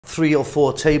3 or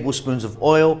 4 tablespoons of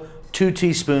oil, 2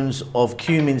 teaspoons of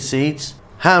cumin seeds,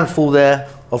 handful there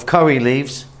of curry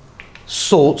leaves,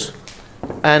 salt,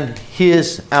 and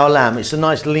here's our lamb. It's a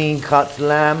nice lean cut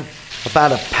lamb,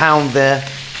 about a pound there,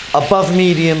 above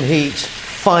medium heat,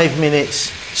 5 minutes,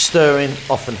 stirring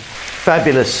often.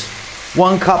 Fabulous.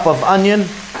 1 cup of onion,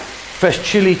 fresh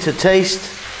chili to taste,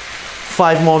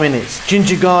 5 more minutes.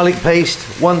 Ginger garlic paste,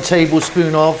 1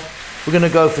 tablespoon of, we're gonna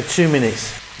go for 2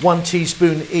 minutes. 1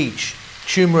 teaspoon each,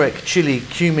 turmeric, chili,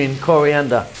 cumin,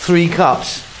 coriander. 3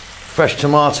 cups fresh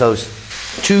tomatoes,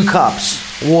 2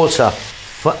 cups water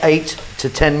for 8 to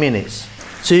 10 minutes.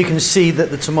 So you can see that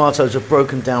the tomatoes are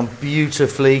broken down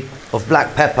beautifully. Of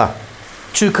black pepper,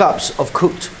 2 cups of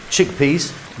cooked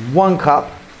chickpeas, 1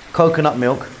 cup coconut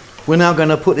milk. We're now going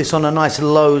to put this on a nice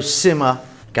low simmer.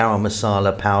 Garam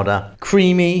masala powder,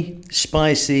 creamy,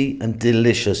 spicy and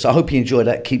delicious. I hope you enjoyed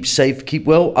that. Keep safe, keep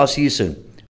well. I'll see you soon.